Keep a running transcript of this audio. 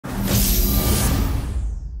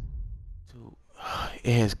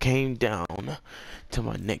it has came down to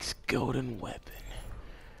my next golden weapon.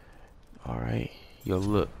 Alright. Yo,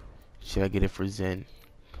 look. Should I get it for Zen?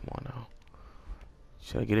 Come on now.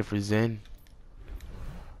 Should I get it for Zen?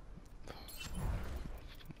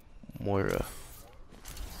 Moira.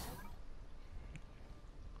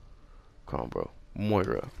 Come on, bro.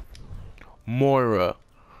 Moira.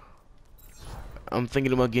 I'm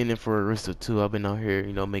thinking about getting it for Arista too. I've been out here,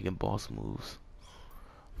 you know, making boss moves.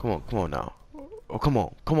 Come on now. Oh, come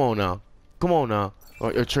on now.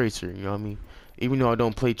 Or Tracer, you know what I mean? Even though I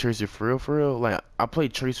don't play Tracer for real, like I play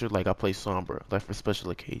Tracer like I play Sombra, like for special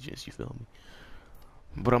occasions, you feel me?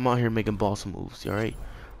 But I'm out here making boss moves, alright?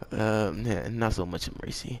 Yeah, not so much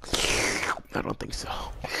Mercy. I don't think so.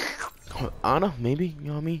 Ana, maybe, you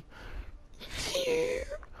know what I mean?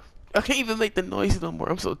 I can't even make the noise no more,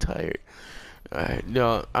 I'm so tired. Alright,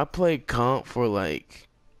 no, I played comp for like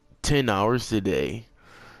 10 hours today.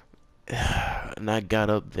 And I got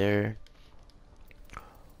up there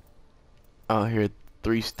out here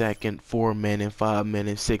 3 stacking, 4 manning, 5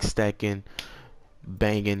 manning, 6 stacking,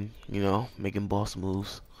 banging, you know, making boss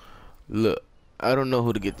moves. Look, I don't know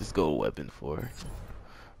who to get this gold weapon for.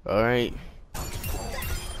 Alright.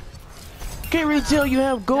 Can't really tell you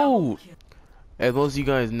have gold. As most of you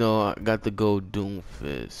guys know, I got the gold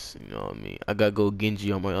Doomfist, you know what I mean? I got gold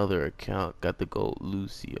Genji on my other account, got the gold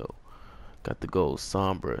Lucio, got the gold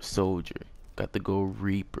Sombra Soldier, got the gold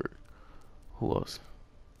Reaper. Who else?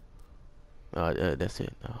 That's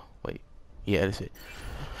it. Oh, wait. Yeah, that's it.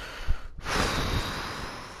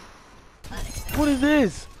 What is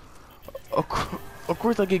this? Of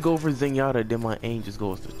course I could go for Zenyatta, then my aim just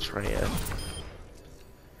goes to trash.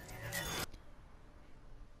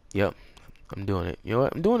 Yep. I'm doing it. You know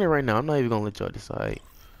what? I'm doing it right now. I'm not even gonna let y'all decide.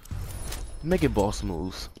 Make it boss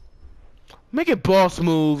moves. Make it boss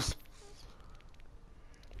moves!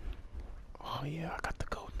 Oh yeah, I got the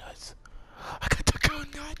gold nuts. I got the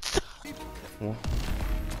gold nuts! Well.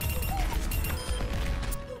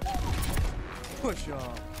 Push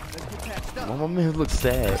off. Let's get patched up. Why my man looks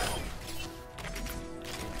sad?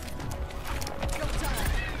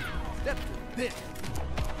 Step to this.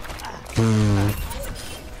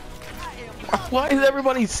 Why is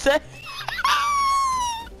everybody sad?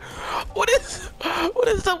 What is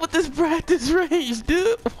up with this practice range,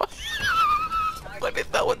 dude? What is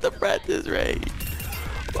up with the practice range?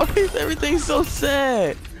 Why is everything so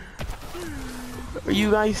sad? Are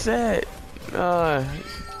you guys sad?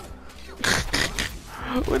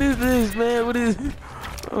 What is this, man? What is?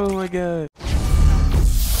 Oh my god.